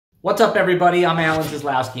What's up, everybody? I'm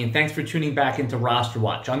Seslowsky, and thanks for tuning back into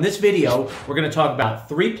RosterWatch. On this video, we're going to talk about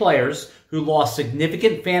 3 players who lost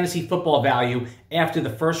significant fantasy football value after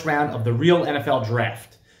the first round of the real NFL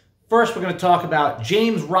draft. First, we're going to talk about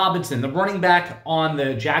James Robinson, the running back on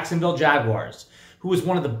the Jacksonville Jaguars, who was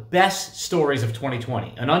one of the best stories of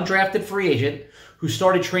 2020. An undrafted free agent who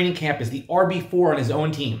started training camp as the RB4 on his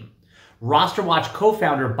own team. RosterWatch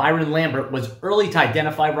co-founder Byron Lambert was early to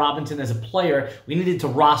identify Robinson as a player we needed to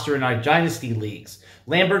roster in our dynasty leagues.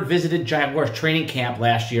 Lambert visited Jaguars training camp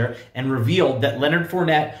last year and revealed that Leonard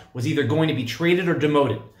Fournette was either going to be traded or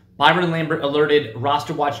demoted. Byron Lambert alerted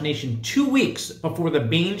RosterWatch Nation 2 weeks before the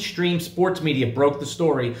mainstream sports media broke the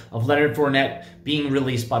story of Leonard Fournette being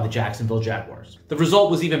released by the Jacksonville Jaguars. The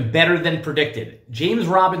result was even better than predicted. James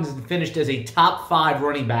Robinson finished as a top 5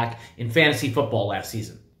 running back in fantasy football last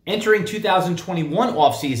season. Entering 2021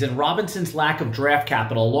 offseason, Robinson's lack of draft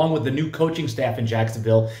capital, along with the new coaching staff in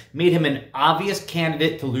Jacksonville, made him an obvious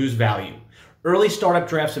candidate to lose value. Early startup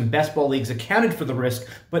drafts in best ball leagues accounted for the risk,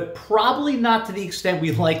 but probably not to the extent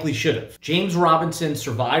we likely should have. James Robinson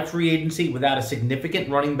survived free agency without a significant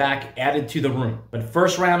running back added to the room. But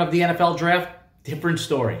first round of the NFL draft, different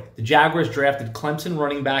story. The Jaguars drafted Clemson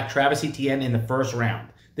running back Travis Etienne in the first round.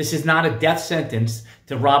 This is not a death sentence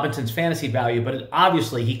to Robinson's fantasy value, but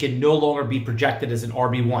obviously he can no longer be projected as an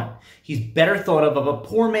RB1. He's better thought of a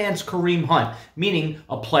poor man's Kareem Hunt, meaning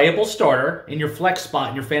a playable starter in your flex spot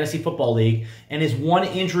in your fantasy football league, and is 1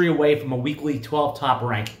 injury away from a weekly 12 top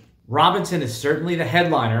ranking. Robinson is certainly the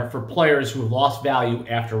headliner for players who have lost value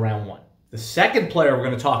after round 1. The second player we're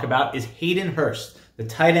going to talk about is Hayden Hurst, the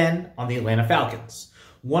tight end on the Atlanta Falcons.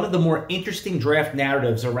 One of the more interesting draft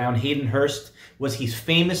narratives around Hayden Hurst was he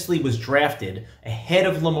famously was drafted ahead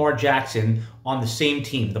of Lamar Jackson on the same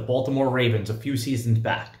team, the Baltimore Ravens, a few seasons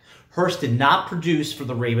back. Hurst did not produce for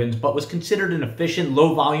the Ravens, but was considered an efficient,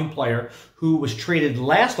 low-volume player who was traded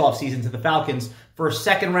last offseason to the Falcons for a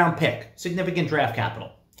second-round pick, significant draft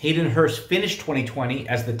capital. Hayden Hurst finished 2020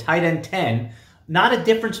 as the tight end 10, not a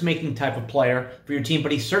difference-making type of player for your team,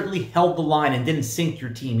 but he certainly held the line and didn't sink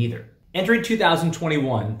your team either. Entering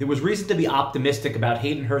 2021, there was reason to be optimistic about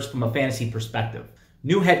Hayden Hurst from a fantasy perspective.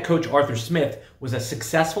 New head coach Arthur Smith was a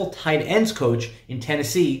successful tight ends coach in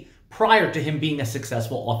Tennessee prior to him being a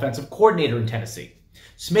successful offensive coordinator in Tennessee.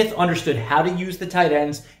 Smith understood how to use the tight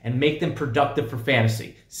ends and make them productive for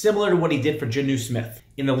fantasy, similar to what he did for Jonnu Smith.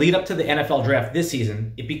 In the lead up to the NFL draft this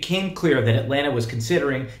season, it became clear that Atlanta was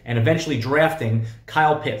considering and eventually drafting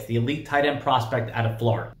Kyle Pitts, the elite tight end prospect out of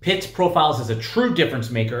Florida. Pitts profiles as a true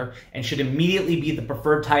difference maker and should immediately be the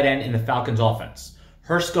preferred tight end in the Falcons offense.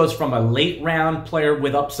 Hurst goes from a late round player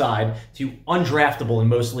with upside to undraftable in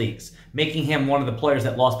most leagues, making him one of the players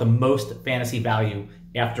that lost the most fantasy value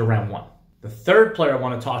after round 1. The third player I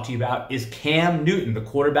want to talk to you about is Cam Newton, the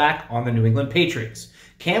quarterback on the New England Patriots.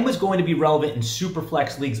 Cam was going to be relevant in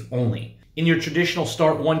superflex leagues only. In your traditional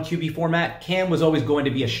start 1 QB format, Cam was always going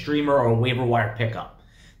to be a streamer or a waiver wire pickup.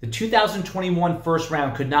 The 2021 first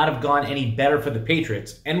round could not have gone any better for the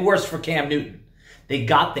Patriots, and worse for Cam Newton. They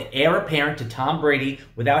got the heir apparent to Tom Brady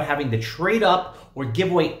without having to trade up or give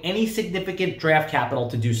away any significant draft capital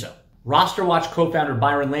to do so. RosterWatch co-founder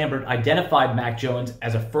Byron Lambert identified Mac Jones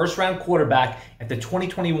as a first-round quarterback at the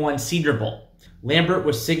 2021 Senior Bowl. Lambert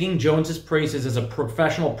was singing Jones's praises as a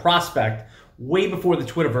professional prospect way before the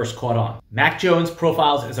Twitterverse caught on. Mac Jones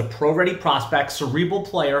profiles as a pro-ready prospect, cerebral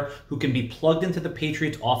player who can be plugged into the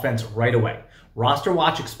Patriots offense right away.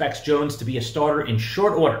 RosterWatch expects Jones to be a starter in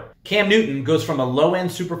short order. Cam Newton goes from a low-end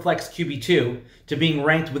superflex QB2 to being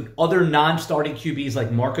ranked with other non-starting QBs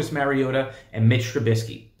like Marcus Mariota and Mitch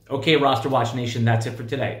Trubisky. Okay, RosterWatch Nation, that's it for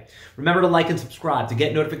today. Remember to like and subscribe to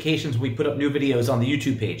get notifications when we put up new videos on the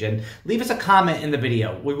YouTube page. And leave us a comment in the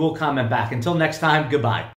video. We will comment back. Until next time, goodbye.